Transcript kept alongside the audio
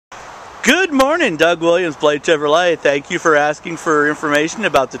Good morning, Doug Williams, Blade Chevrolet. Thank you for asking for information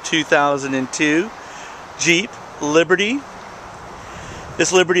about the 2002 Jeep Liberty.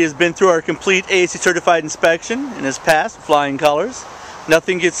 This Liberty has been through our complete ASE certified inspection and has passed flying colors.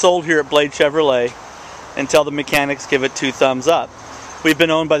 Nothing gets sold here at Blade Chevrolet until the mechanics give it 2 thumbs up. We've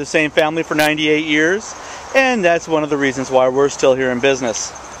been owned by the same family for 98 years, and that's one of the reasons why we're still here in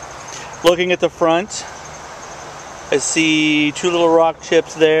business. Looking at the front, I see 2 little rock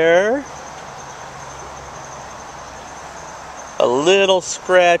chips there. A little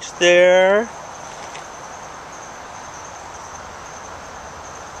scratch there.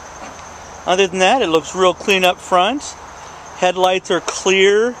 Other than that, it looks real clean up front. Headlights are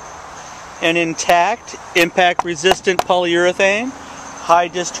clear and intact. Impact resistant polyurethane. High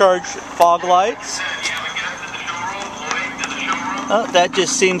discharge fog lights. Oh, that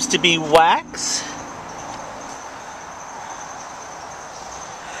just seems to be wax.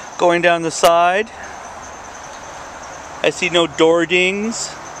 Going down the side, I see no door dings,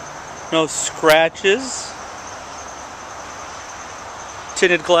 no scratches.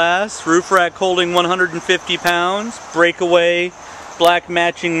 Tinted glass, roof rack holding 150 pounds, breakaway black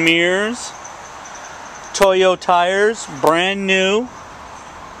matching mirrors, Toyo tires, brand new.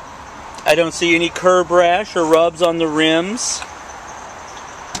 I don't see any curb rash or rubs on the rims.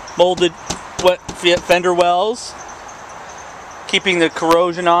 Molded wet fender wells, keeping the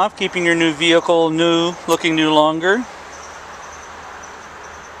corrosion off, keeping your new vehicle looking new longer.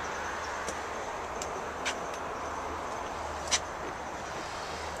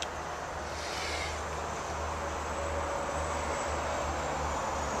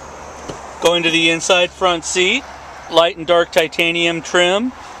 Going to the inside front seat, light and dark titanium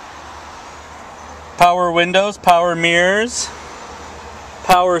trim, power windows, power mirrors,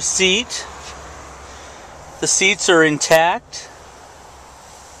 power seat. The seats are intact.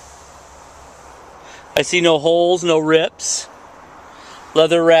 I see no holes, no rips.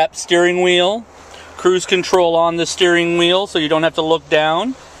 Leather wrapped steering wheel. Cruise control on the steering wheel so you don't have to look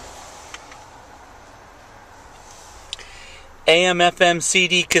down. AM, FM,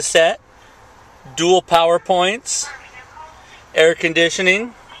 CD cassette. Dual power points. Air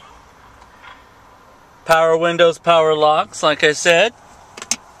conditioning. Power windows, power locks, like I said.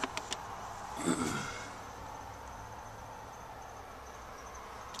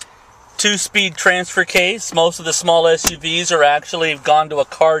 Two-speed transfer case. Most of the small SUVs are actually gone to a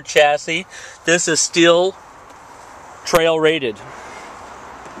car chassis. This is still trail rated.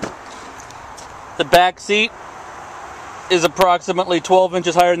 The back seat is approximately 12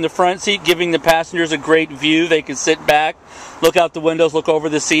 inches higher than the front seat, giving the passengers a great view. They can sit back, look out the windows, look over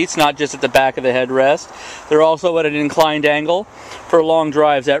the seats, not just at the back of the headrest. They're also at an inclined angle. For long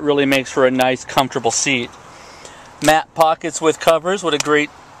drives, that really makes for a nice, comfortable seat. Matte pockets with covers, what a great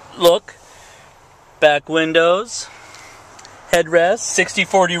look. Back windows. Headrest,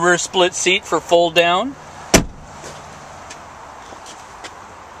 60/40 rear split seat for fold down.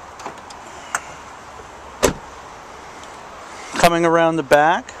 Coming around the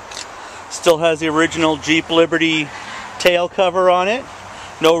back, still has the original Jeep Liberty tail cover on it.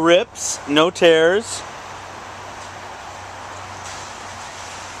 No rips, no tears.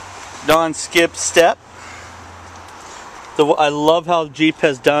 Non-skip step. I love how Jeep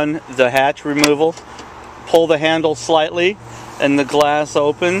has done the hatch removal. Pull the handle slightly and the glass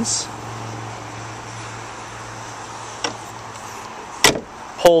opens.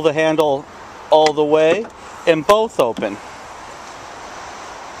 Pull the handle all the way and both open.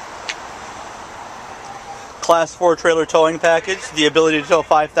 Class 4 trailer towing package, the ability to tow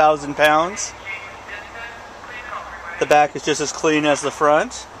 5,000 pounds. The back is just as clean as the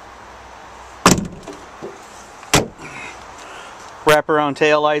front. Wraparound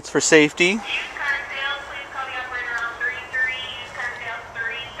tail lights for safety.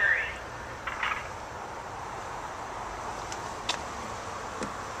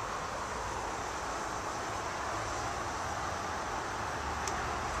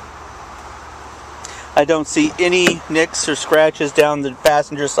 I don't see any nicks or scratches down the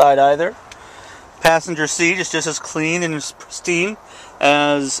passenger side either. Passenger seat is just as clean and as pristine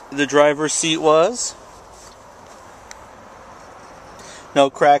as the driver's seat was. No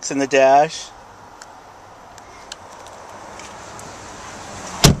cracks in the dash.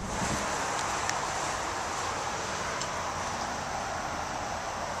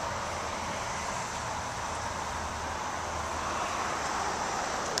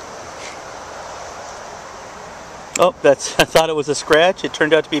 Oh, I thought it was a scratch. It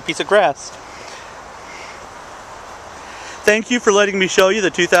turned out to be a piece of grass. Thank you for letting me show you the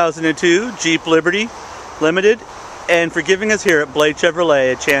 2002 Jeep Liberty Limited and for giving us here at Blade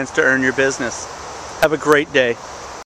Chevrolet a chance to earn your business. Have a great day.